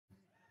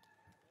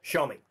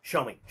Show me.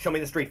 Show me. Show me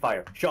the Street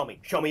Fighter. Show me.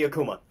 Show me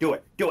Akuma. Do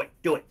it. Do it.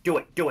 Do it. Do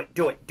it. Do it.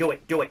 Do it. Do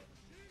it. Do it.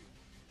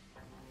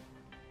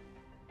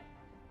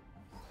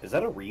 Is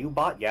that a Ryu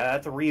bot? Yeah,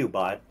 that's a Ryu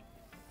bot.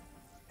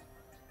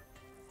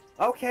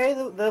 Okay,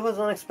 that was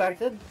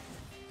unexpected.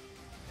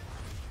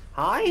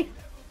 Hi?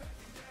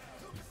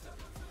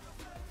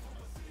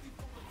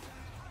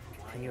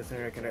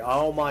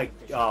 Oh my...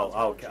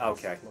 Oh,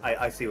 okay.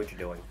 I see what you're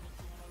doing.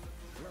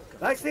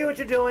 I see what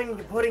you're doing. You're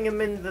putting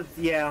him in the...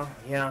 Yeah,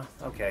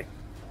 okay.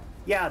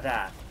 Yeah,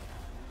 that.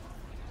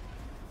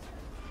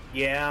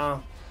 Yeah.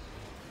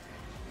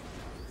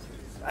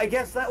 I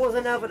guess that was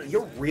inevitable.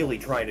 You're really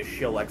trying to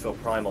shill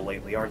Exoprimal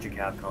lately, aren't you,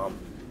 Capcom?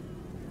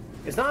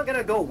 It's not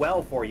gonna go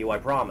well for you, I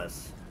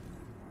promise.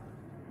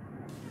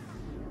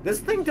 This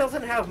thing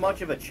doesn't have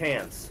much of a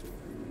chance.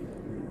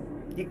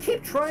 You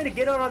keep trying to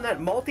get out on that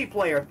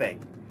multiplayer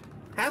thing.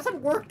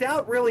 Hasn't worked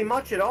out really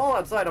much at all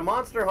outside of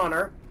Monster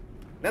Hunter.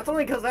 That's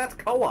only because that's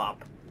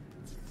co-op.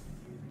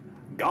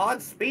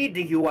 Godspeed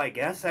to you, I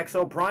guess,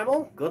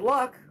 Exoprimal. Good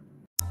luck.